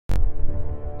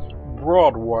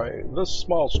Broadway. This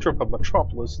small strip of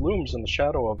metropolis looms in the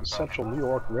shadow of the Central New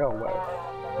York Railway,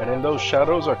 and in those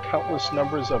shadows are countless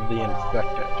numbers of the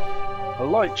infected. A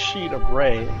light sheet of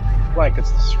rain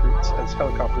blankets the streets as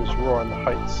helicopters roar in the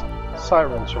heights.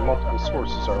 Sirens from multiple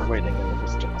sources are waiting in the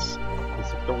distance,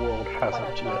 as if the world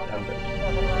hasn't yet ended.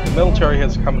 The military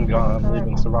has come and gone,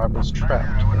 leaving survivors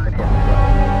trapped in the Broadway.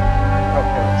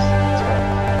 Okay, let's go.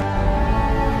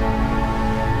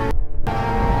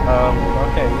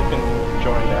 Okay, you can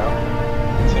join now.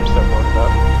 It seems to have worked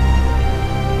out.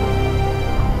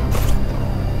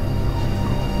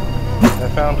 I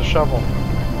found a shovel.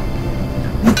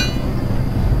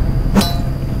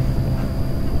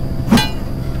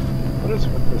 What is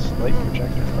with this light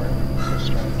projector part? So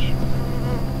strange.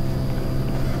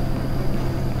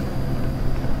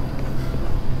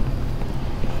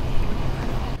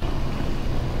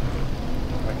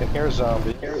 I can hear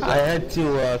zombies. I had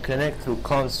to connect through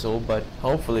console, but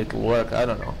hopefully it'll work. I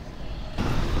don't know.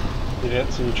 You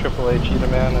didn't see Triple H Cheetah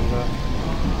Man in the...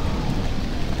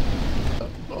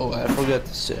 Oh, I forgot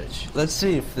to search. Let's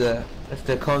see if the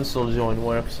console join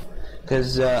works,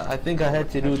 because I think I had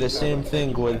to do the same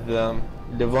thing with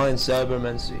Divine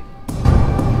Cybermancy.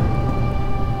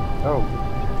 Oh,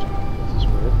 this is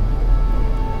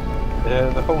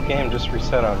weird. The whole game just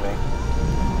reset on me.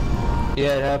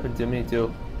 Yeah, it happened to me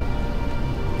too.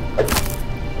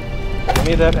 Give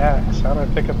me that axe. How do I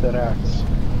pick up that axe?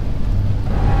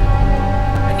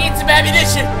 I need some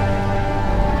ammunition!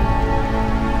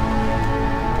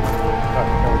 Oh,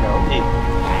 there we go.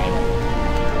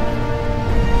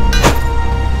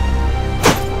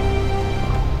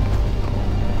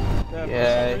 E.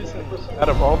 Yeah. For some reason, out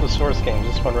of all the Source games,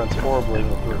 this one runs horribly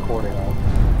with the recording on.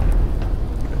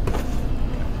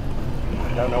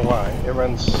 I don't know why. It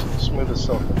runs smooth as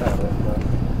silk without it, but...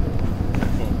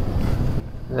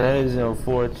 That is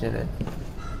unfortunate.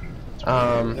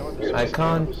 I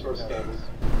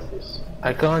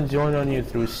can't join on you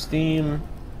through Steam,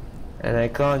 and I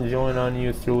can't join on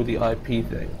you through the IP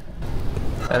thing,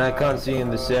 and I can't see in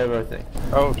the server thing.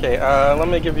 Okay, let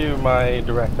me give you my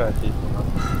direct IP.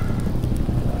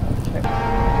 Okay.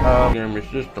 Game is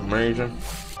just amazing.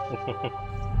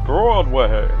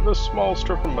 Broadway, this small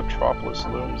strip of metropolis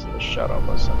looms in the shadow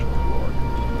of Central New York.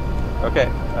 Okay,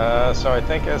 so I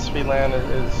think SV LAN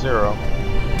is 0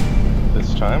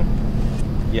 this time.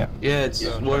 Yeah. Yeah, it's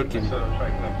working.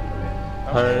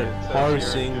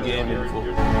 Parsing game info.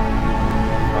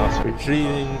 Awesome.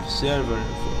 Retrieving server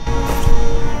info.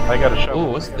 I got a shovel. Oh,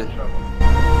 what's that?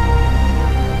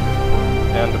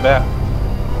 And a bat.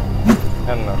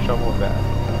 And a shovel, a bat.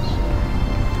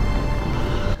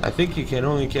 I think you can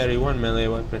only carry one melee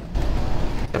weapon.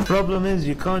 The problem is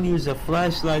you can't use a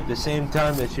flashlight the same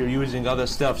time that you're using other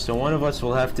stuff, so one of us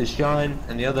will have to shine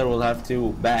and the other will have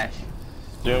to bash.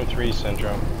 Doom 3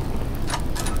 syndrome.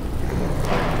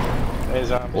 Hey,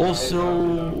 zombie.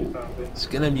 Also, it's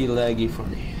gonna be laggy for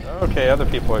me. Okay, other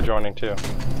people are joining too.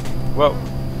 Whoa.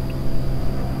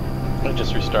 It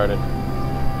just restarted.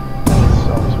 It's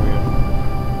always weird.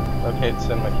 Okay,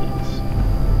 send my keys.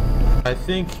 I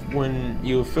think when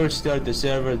you first start the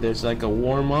server, there's like a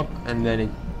warm-up, and then it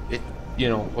you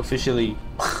know, officially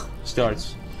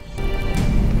starts.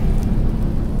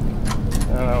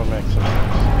 That would make some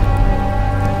sense.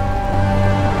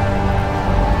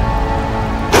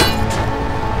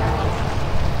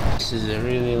 This is a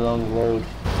really long load.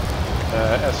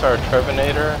 SR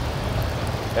Trevinator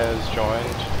has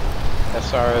joined.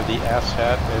 SR the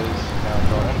Asshat is now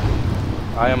joined.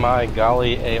 IMI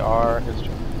Golly AR is joined.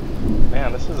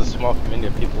 Man, this is a small community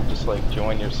of people just like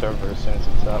join your server as soon as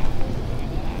it's up.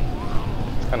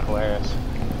 It's kind of hilarious.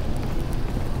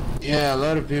 Yeah, a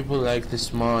lot of people like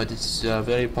this mod. It's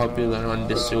very popular on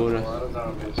Desura.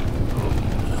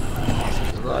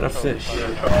 A lot of fish.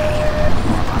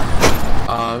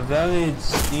 Valid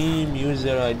Steam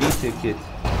user ID ticket.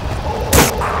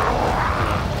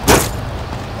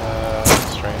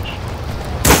 Strange.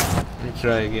 Let me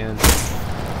try again.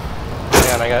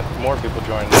 Man, I got more people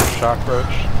joining.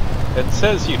 Shockroach. It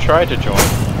says you tried to join.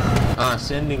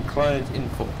 Sending client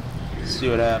info. Let's see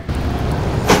what happens.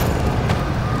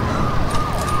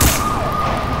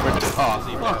 We're just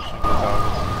busy bashing the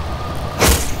zombies.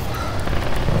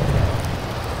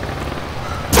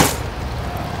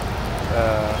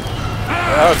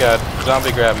 Oh god,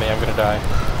 zombie grabbed me, I'm gonna die.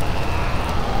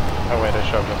 Oh wait, I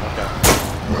shoved him, okay.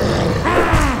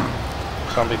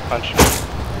 Zombie punched me.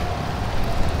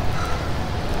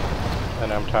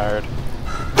 And I'm tired.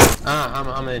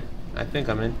 I'm in. I think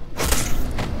I'm in.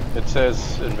 It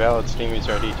says invalid Steam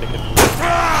user ID ticket.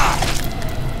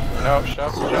 No,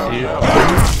 shove, no, no.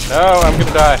 No, I'm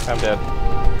gonna die. I'm dead.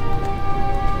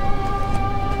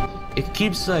 it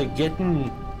keeps like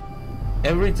getting.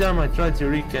 Every time I try to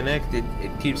reconnect it,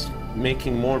 it keeps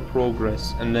making more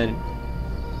progress, and then.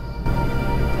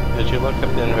 Did you look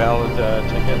up the invalid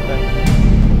ticket thing?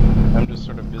 I'm just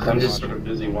sort of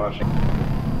busy watching.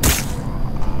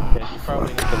 Yeah, you probably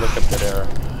need to look up that error.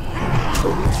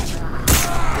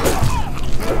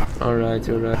 Alright.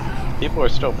 People are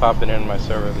still popping in my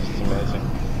server. This is amazing.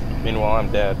 Meanwhile, I'm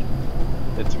dead.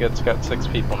 It's got 6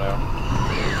 people now.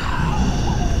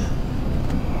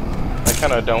 I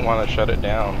kind of don't want to shut it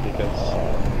down because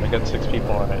I got 6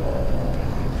 people on it.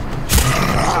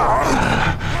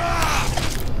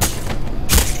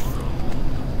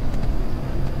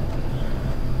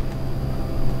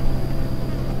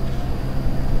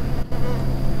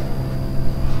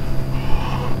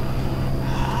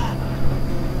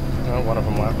 Oh, one of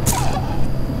them left.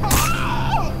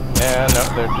 Yeah, no,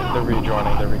 they're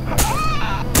rejoining. They're reconnecting.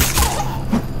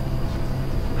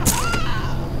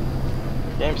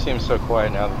 Game seems so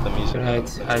quiet now that the music.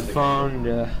 Right, I found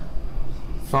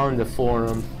the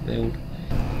forum thing.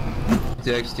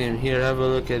 Text him here. Have a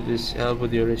look at this. Help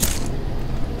with your issue.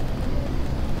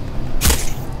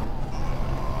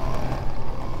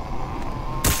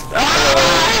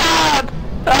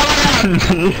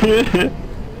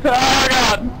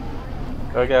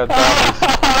 Oh god,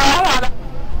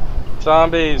 zombies!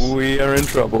 Zombies! We are in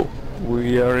trouble.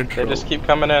 We are in trouble. They just keep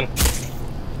coming in.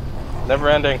 Never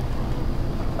ending.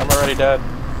 I'm already dead.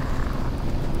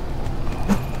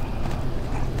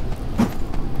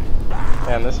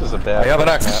 Man, this is a bad. I have an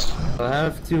axe. I'll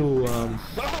have to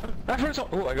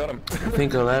Oh, I got him. I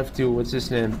think I'll have to, what's his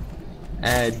name?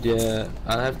 Add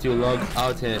I'll have to log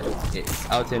out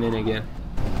and in again.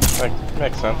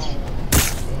 Makes sense.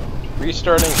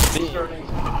 Restarting Steam.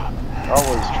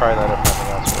 Always try that if nothing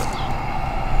else works.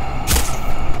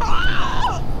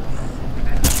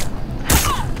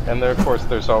 And there, of course,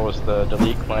 there's always the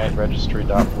delete client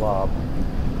registry.blob.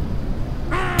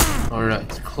 Alright,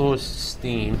 close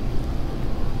Steam.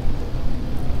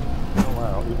 Oh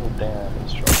wow, Evil Dan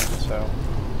is joining, so...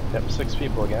 Yep, 6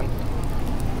 people again.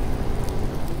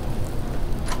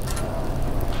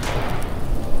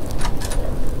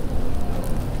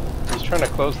 He's trying to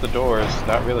close the doors,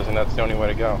 not realizing that's the only way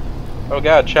to go. Oh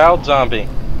god, child zombie!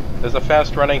 There's a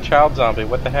fast-running child zombie,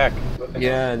 what the heck?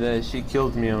 Yeah, she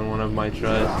killed me on one of my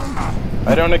tries.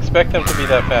 I don't expect them to be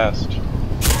that fast.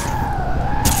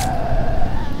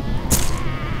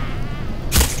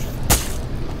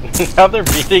 Now they're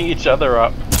beating each other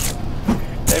up.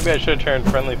 Maybe I should have turned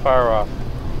friendly fire off.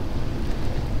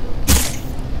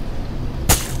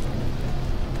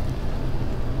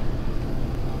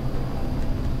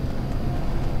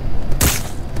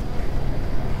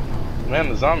 Man,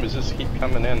 the zombies just keep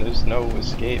coming in. There's no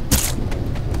escape.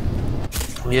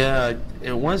 Yeah,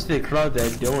 once they crowd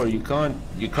that door, you can't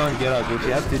get out. What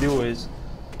you have to do is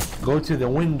go to the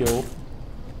window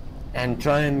and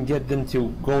try and get them to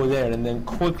go there, and then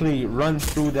quickly run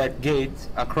through that gate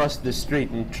across the street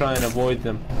and try and avoid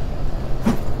them.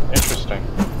 Interesting.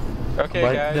 Okay,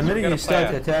 but guys, the minute you start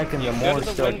plan. attacking, the more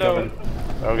start coming.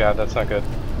 Oh god, that's not good.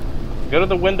 Go to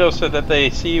the window so that they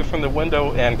see you from the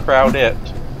window and crowd it.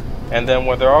 And then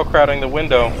when they're all crowding the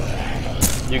window,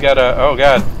 you gotta... Oh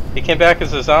god, he came back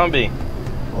as a zombie.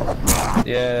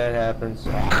 Yeah, that happens.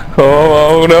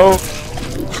 Oh no!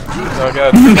 Oh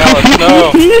god, True Malice,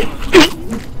 no!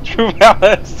 True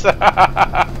Malice!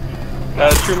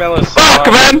 True Malice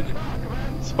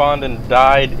spawned and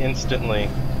died instantly.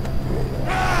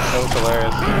 That was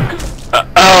hilarious.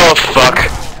 Oh fuck!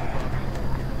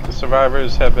 The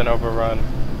survivors have been overrun.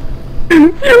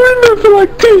 You were there for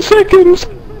like 2 seconds!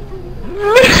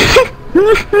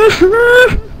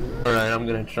 Alright, I'm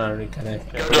gonna try and reconnect.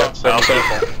 Okay, we got 7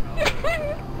 people.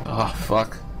 Oh,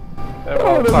 fuck.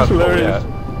 Well, it's not full yet.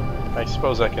 I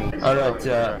suppose I can... Alright,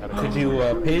 could you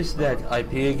paste that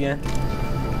IP again?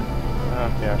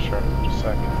 Yeah, sure. Just a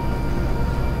second.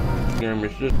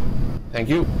 Thank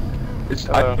you. It's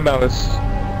Malice.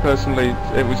 Personally,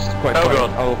 it was quite fun.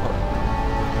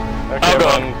 Okay,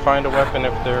 everyone, find a weapon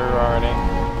if there are any.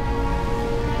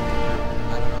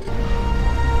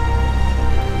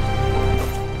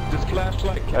 Does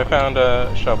flashlight count? I found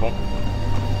a shovel.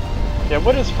 Yeah,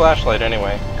 what is flashlight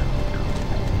anyway?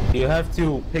 You have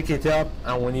to pick it up,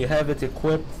 and when you have it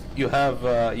equipped, you have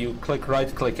you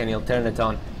right click and you'll turn it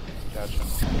on. Gotcha.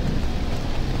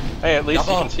 Hey, at least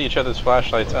you can see each other's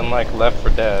flashlights, unlike Left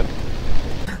 4 Dead.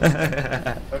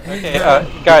 Okay,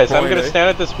 guys, I'm gonna stand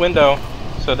at this window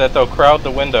so that they'll crowd the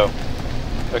window.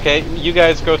 Okay, you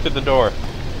guys go through the door.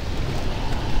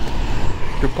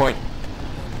 Good point.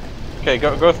 Okay,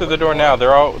 go through the door now.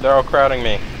 They're all crowding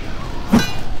me.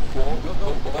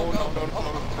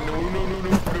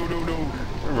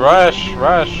 Rush,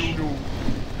 rush.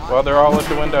 Well, they're all at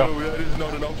the window. No, that is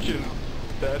not an option.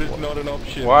 That is not an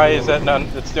option. Why is that not?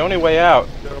 It's the only way out.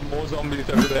 There are more zombies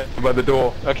over there by the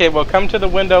door. Okay, well, come to the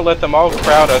window. Let them all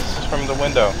crowd us from the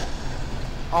window.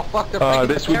 Oh fuck, they're breaking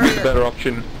This the would be the barrier. better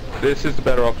option. This is the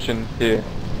better option here.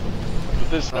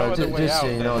 There's no other way just out. so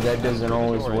you know, that doesn't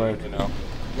always work. You know.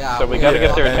 Yeah, So we gotta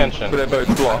get their and attention. They're both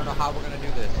I don't blocked. know how we're gonna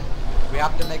do this. We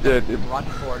have to make Yeah, them run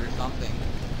for it or something.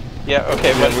 Yeah.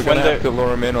 Okay. Yeah, When, we're when gonna have to they're lure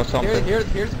them in or something. Here's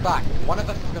the fact. One of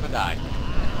us is gonna die.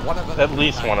 One of us. at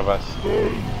least one of us.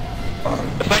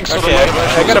 Thanks for Okay,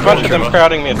 I got a bunch of them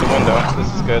crowding me at the window.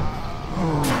 This is good.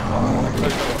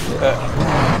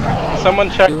 Someone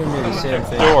check Doing me the same the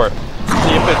thing. door.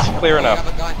 See if it's clear We have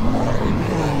enough. a gun.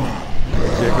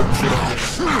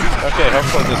 Okay,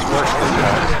 hopefully this works this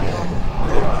time.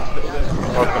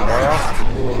 Welcome, well.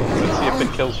 Let's see if it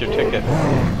kills your ticket.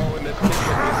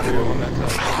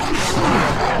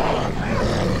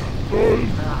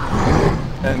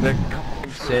 And they're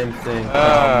Same thing.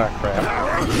 Ah,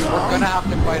 crap. We're gonna have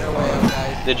to fight our way out,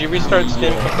 guys. Did you restart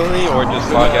Steam completely or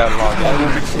just log out and log I in?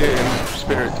 will be here in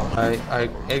spirit. I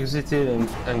exited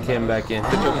and came back in.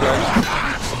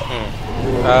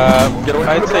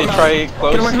 I'd say try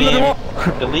close Steam,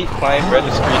 delete client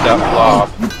registry.blob.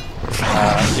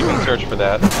 You can search for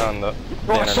that on the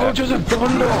internet. soldiers have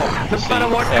gone off. No matter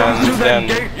what And comes through then,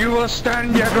 that gate, you will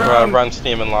stand your ground. Run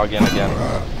Steam and log in again.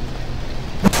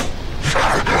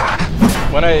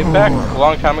 Back a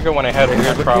long time ago when I had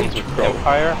weird problems with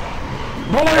Empire.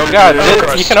 Oh god,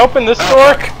 you can open this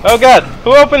door? Oh god,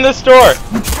 who opened this door?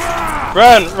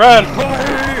 Run, run!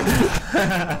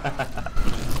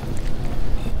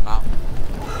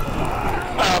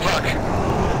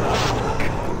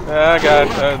 Oh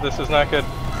god, this is not good.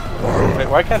 Wait,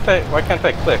 why can't I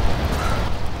click?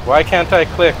 Why can't I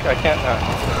click? I can't, there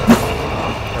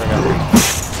we go.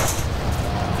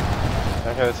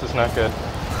 Okay, this is not good.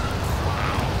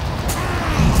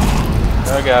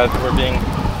 Oh god, we're being...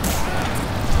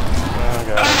 Oh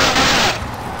god.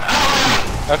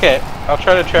 Okay, I'll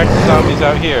try to track the zombies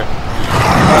out here.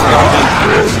 Zombies,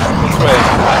 this way.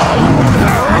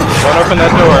 Don't open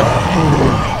that door.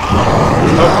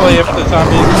 Hopefully if the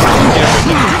zombies here,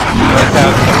 we can run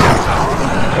past them.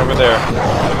 Over there.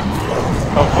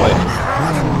 Hopefully.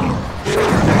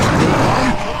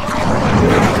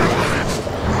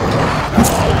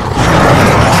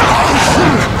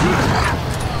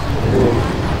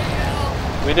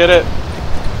 We did it!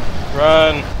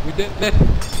 Run! We did it.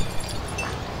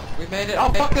 We made it.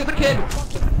 Oh fuck, there's a kid.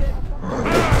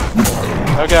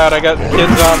 Oh god, I got kid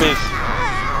zombies.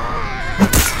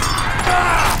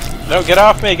 No, get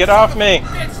off me! Get off me!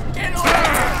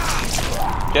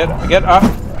 Get off!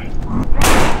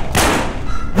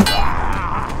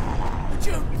 Would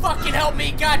you fucking help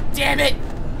me? God damn it!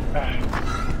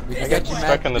 I got you, stuck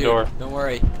Matt, in the dude. door. Don't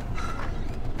worry.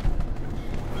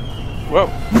 Whoa!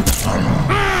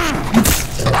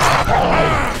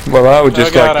 Well, I would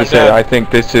just Oh God, like to I'm say dead. I think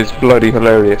this is bloody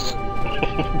hilarious. It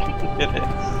is.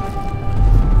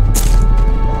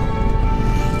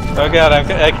 Oh god,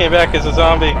 I came back as a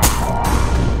zombie.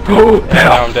 Oh,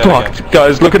 now I'm dead fucked.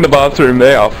 Guys, look in the bathroom.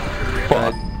 They are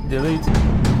fucked. Delete.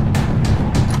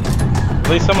 At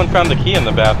least someone found the key in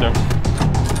the bathroom.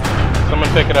 Someone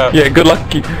pick it up. Yeah, good luck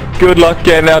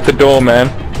getting out the door, man.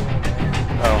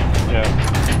 Oh, yeah.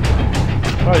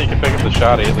 Well, you can pick up the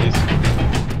shotty at least.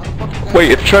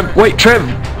 Wait, Trev,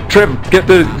 get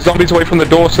the zombies away from the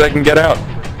door so they can get out.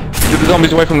 Get the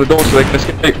zombies away from the door so they can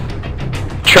escape.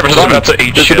 Trevor's Run. about to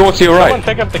eat There's shit. the door to your Someone right.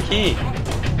 pick up the key.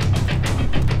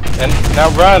 And now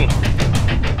run.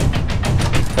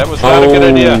 That was not a good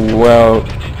idea. Well,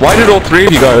 why did all three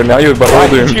of you go? Now you're Why all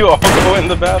did doomed. you all go in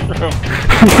the bathroom?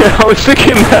 Yeah, I was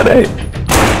thinking that, eh?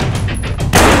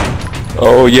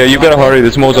 Oh yeah, you better hurry.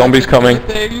 There's more zombies coming.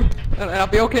 And I'll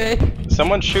be okay.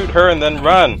 Someone shoot her and then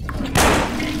run.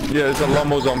 Yeah, there's a lot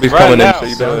more zombies Run coming now. in, so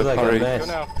you Sounds better like a hurry. Go mess.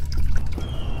 now.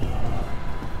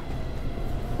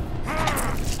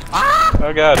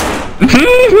 Oh god.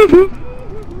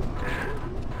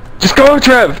 Just go,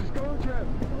 Trev!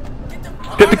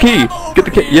 Get the key! Get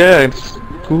the key! Yeah, it's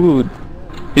good.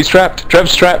 He's trapped.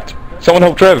 Trev's trapped. Someone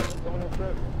help Trev.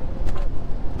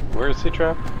 Where is he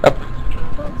trapped?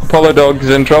 Apollo Dog's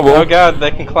in trouble. Oh god,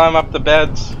 they can climb up the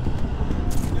beds.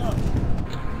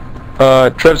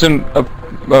 Trev's in...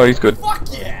 oh, he's good. Fuck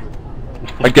yeah!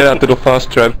 Get out the door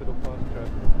fast, Trev.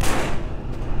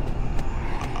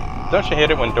 Don't you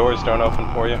hate it when doors don't open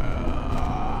for you?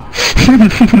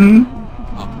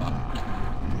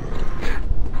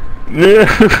 Yeah.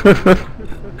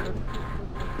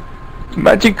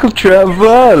 Magical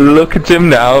Trevor, look at him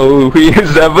now, he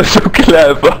is ever so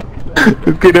clever.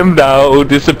 Look at him now,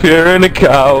 disappearing a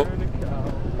cow.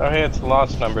 Oh hey, it's the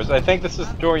lost numbers. I think this is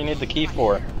the door you need the key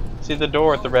for. See the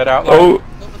door with the red outline? Oh,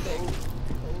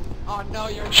 Oh no,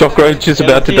 you're Shockroach is In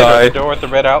about the to theater, die. The door with the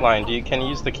red outline. Can you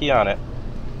use the key on it?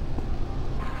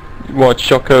 What,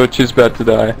 Shockroach is about to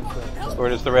die. Or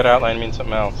does the red outline mean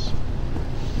something else?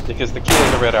 Because the key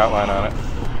has a red outline on it.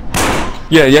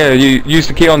 Yeah, you use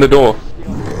the key on the door.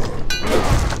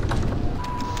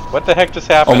 What the heck just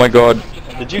happened? Oh my god.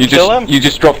 Did you kill him? You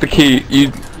just dropped the key.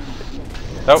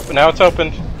 Oh, now it's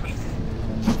open.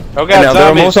 Oh god, And now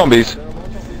there are more zombies! zombies.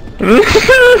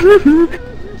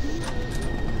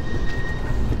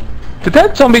 Did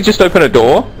that zombie just open a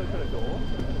door?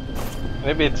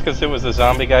 Maybe it's because it was a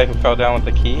zombie guy who fell down with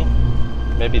the key.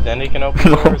 Maybe then he can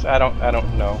open doors. I don't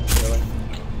know really.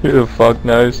 Who the fuck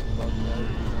knows?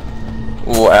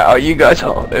 Wow, you guys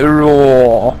are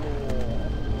raw.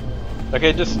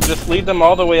 Okay, just lead them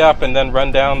all the way up and then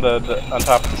run down the on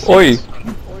top of the seats. Oi!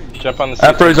 Jump on the seats.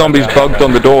 Afro and run zombie's down. bugged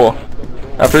on the door.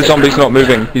 Afro zombie's not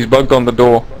moving. He's bugged on the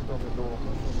door.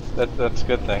 That's a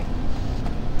good thing.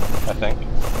 I think.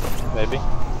 Maybe.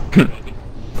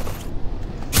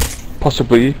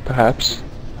 Possibly, perhaps.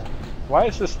 Why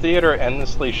is this theater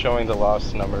endlessly showing the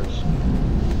lost numbers?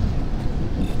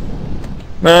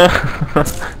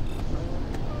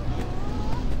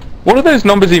 What do those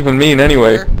numbers even mean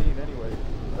anyway? It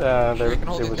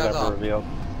was never revealed.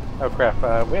 Oh crap,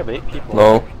 we have 8 people.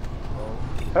 No.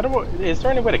 Is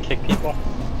there any way to kick people?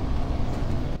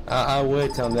 I'll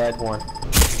wait on that one.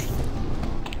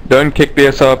 Don't kick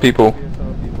the SR people.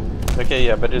 Okay,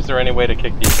 yeah, but is there any way to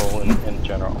kick people in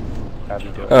general? How do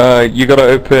you do it? You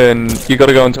gotta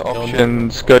go into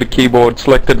options, go to keyboard,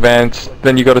 select advanced,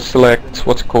 then you gotta select,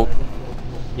 what's it called?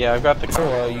 Yeah, I've got the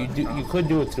So you could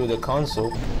do it through the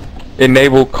console.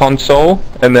 Enable console,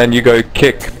 and then you go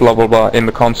kick blah blah blah in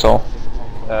the console.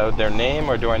 their name,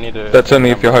 or do I need to... That's only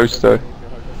if you're host though. I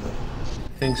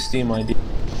think Steam ID.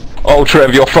 Oh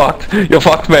Trev, you're fucked! You're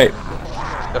fucked, mate!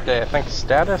 Okay, I think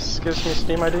status gives me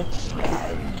Steam ID.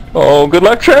 Oh, good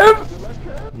luck, Trev!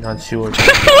 Not sure.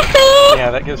 Yeah,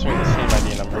 that gives me the Steam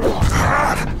ID number.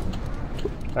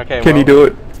 Okay, Can he do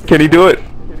it? Can he do it?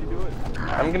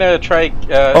 I'm gonna try,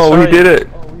 Oh, sorry, he did it!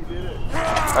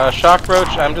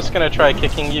 Shockroach, I'm just gonna try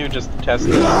kicking you just to test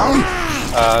this.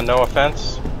 No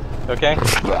offense. Okay?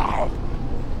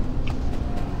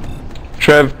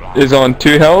 Trev is on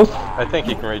 2 health. I think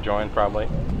he can rejoin, probably.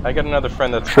 I got another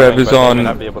friend that's Trev coming, is but they may on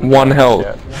not be able to 1 join health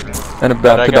yet. and But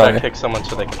about I to gotta die. kick someone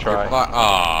so they can try.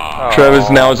 Aww. Trev is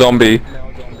now a zombie.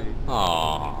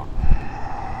 Aww.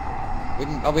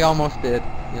 We almost did.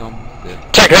 We almost did.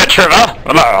 Take that, Trevor!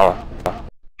 Hello!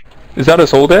 Is that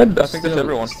us all dead? I think that's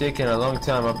everyone. It's taking a long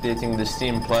time updating the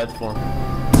Steam platform.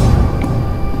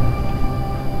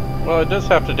 Well, it does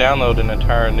have to download an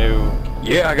entire new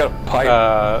Yeah, I got a pipe.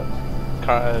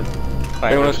 client.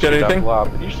 Anyone else get anything? Blah,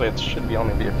 but usually it should be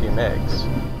only be a few megs.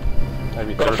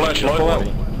 Maybe Got a 30 or flashlight?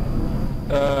 40.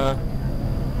 Uh,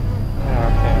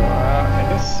 Okay, well, I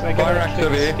guess I Fire gotta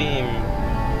active kick here. Steam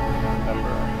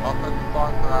number.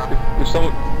 if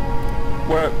someone...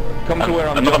 come to where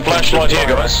I'm Another jumping. flashlight here,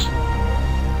 guys.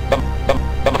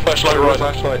 Another flashlight right.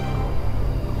 Flashlight.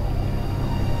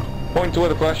 Point to where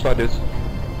the flashlight is.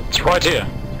 It's right here.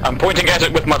 I'm pointing at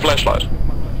it with my flashlight.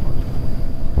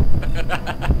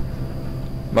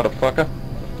 Motherfucker.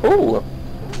 Ooh.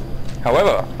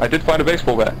 However, I did find a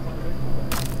baseball bat.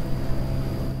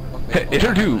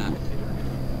 It'll do.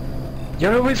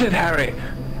 You're a wizard, Harry.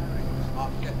 Oh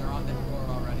shit, they're on this floor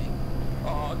already.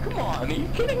 Oh, come on. Are you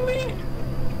kidding me?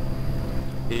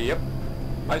 Yep.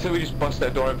 I say we just bust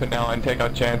that door open now and take our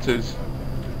chances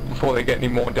before they get any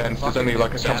more dense. There's only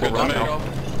like a couple good right to me. now.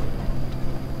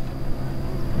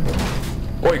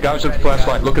 Oi, guys with the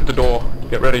flashlight, look at the door.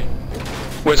 Get ready.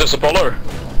 Where's this Apollo?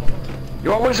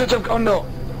 You are wizards of Gondor!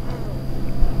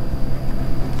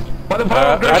 By the power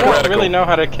I of don't Radical. really know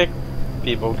how to kick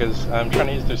people because I'm trying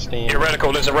to use their Steam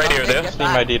Theoretical, there's a radio there. Steam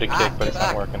ID to kick, but it's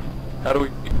not working. How do we...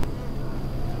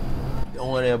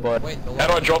 Don't worry about it. Wait, the How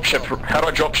do I drop ship? How do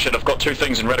I drop shit? I've got 2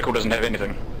 things and Radical doesn't have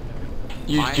anything.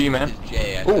 Use G, man. Is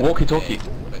J, I Ooh, think. walkie-talkie. J,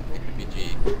 but it could be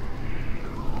G.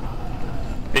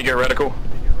 Here you go, Radical.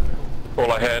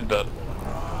 All I had, but...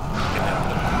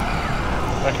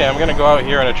 Okay, I'm gonna go out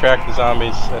here and attract the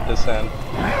zombies at this end.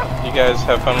 You guys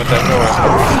have fun with that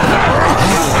door.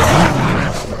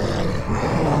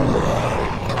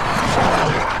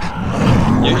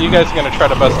 You guys are gonna try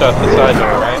to bust out the side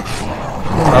door, right?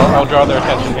 I'll draw their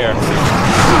attention here.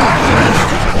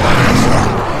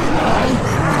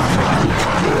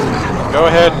 Go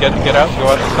ahead, get out, go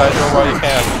out the side door while you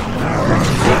can.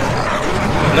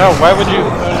 No, why would you?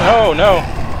 No, no.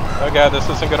 Oh god, this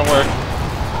isn't gonna work.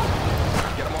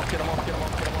 Get him off, get him off, get him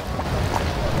off, get him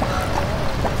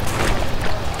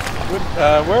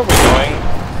off. Where are we going?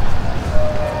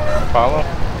 Follow?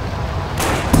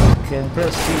 You can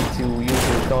press C to use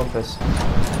your compass.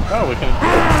 Oh, we can.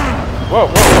 Whoa,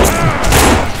 whoa, whoa.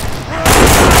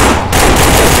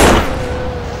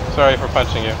 Sorry for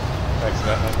punching you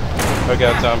accidentally. Oh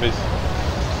god, zombies.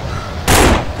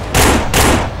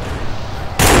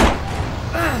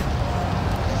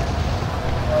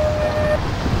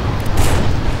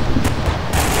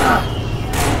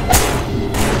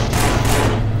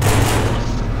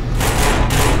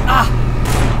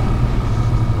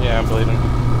 Yeah, I'm bleeding.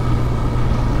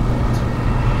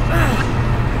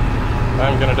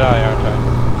 I'm gonna die, aren't I?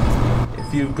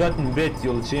 If you've gotten bit,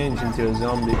 you'll change into a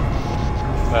zombie. Is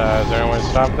there any way to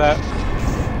stop that?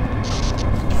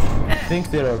 I think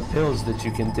there are pills that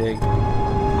you can take.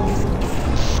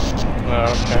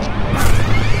 Okay.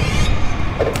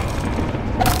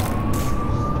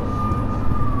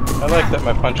 I like that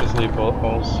my punches leave bullet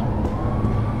holes.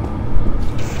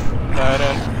 No, I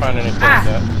didn't find anything like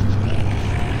that.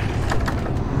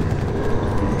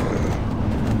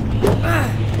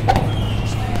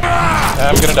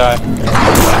 I'm gonna die.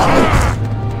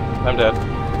 I'm dead.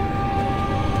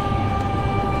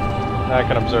 Now I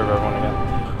can observe everyone again.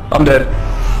 I'm dead.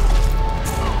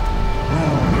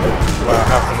 Wow,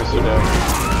 half of us are dead.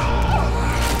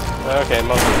 Okay,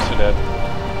 most of us are dead.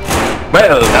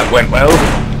 Well, that went well.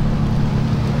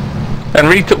 And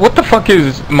what the fuck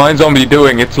is my zombie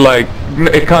doing? It's like,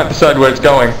 it can't decide where it's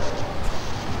going.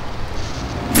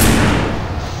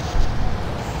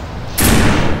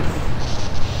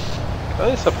 At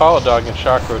least Apollo Dog and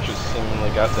Shockroaches seemingly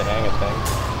got the hang of things.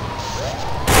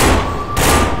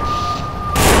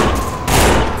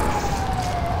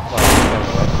 Well,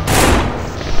 anyway.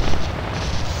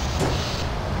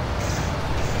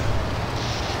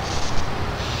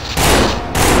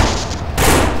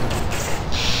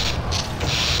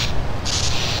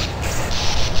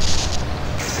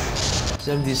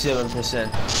 77%.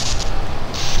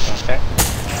 Okay.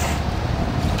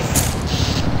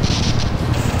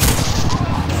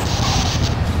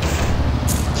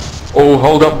 Oh,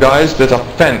 hold up guys, there's a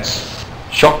fence.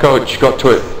 Shock coach got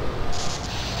to it.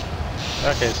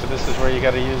 Okay, so this is where you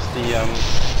gotta use the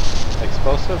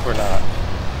explosive or not?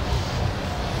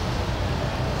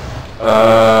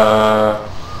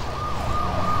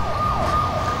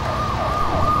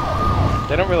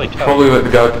 They don't really tell Probably you. let the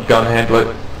guy with the gun handle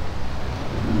it.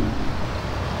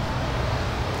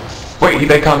 Wait,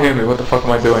 they can't hear me, what the fuck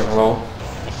am I doing, lol?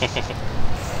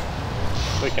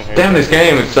 We can hear Damn, you. this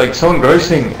game, it's like so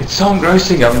engrossing. It's so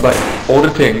engrossing, I'm like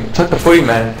auditing. It's like the footy,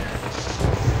 man.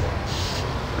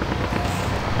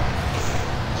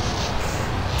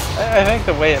 I think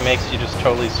the way it makes you just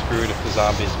totally screwed if the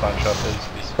zombies bunch up is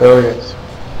these. Oh yes.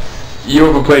 You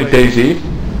ever played DayZ?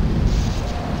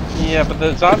 Yeah, but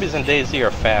the zombies in DayZ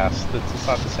are fast. It's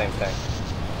not the same thing.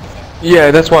 Yeah,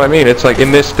 that's what I mean. It's like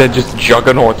in this, they're just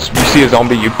juggernauts. You see a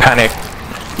zombie, you panic.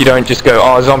 You don't just go,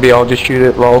 oh, zombie, I'll just shoot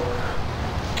it, lol.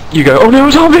 You go, oh no,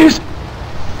 zombies!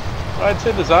 Well, I'd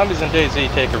say the zombies in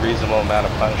DayZ take a reasonable amount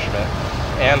of punishment,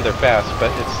 and they're fast, but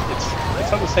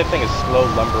it's not the same thing as slow,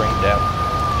 lumbering death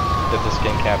that this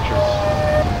game captures.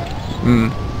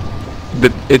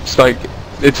 It's like,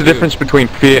 it's a difference between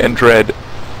fear and dread.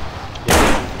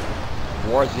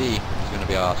 War Z is gonna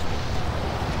be awesome.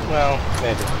 Well,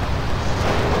 maybe.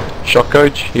 Shock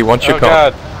coach, he wants your Oh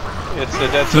car. god, it's a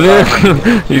dead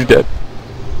survivor. He's dead.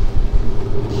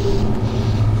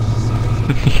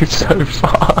 He's so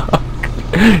fucked.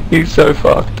 He's so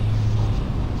fucked.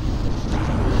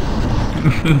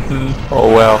 Oh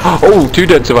wow. Oh, 2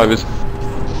 dead survivors.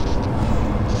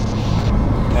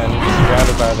 And you're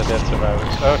surrounded by the dead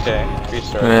survivors. Okay,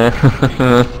 restart.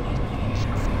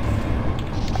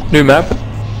 New map?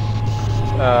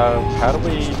 How do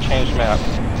we change map?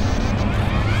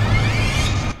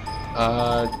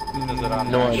 Is it on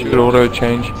no there? idea. Should auto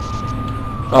change.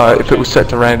 If it was set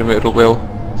to random, it will.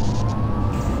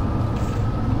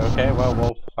 Okay, well,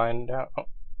 we'll find out. Oh.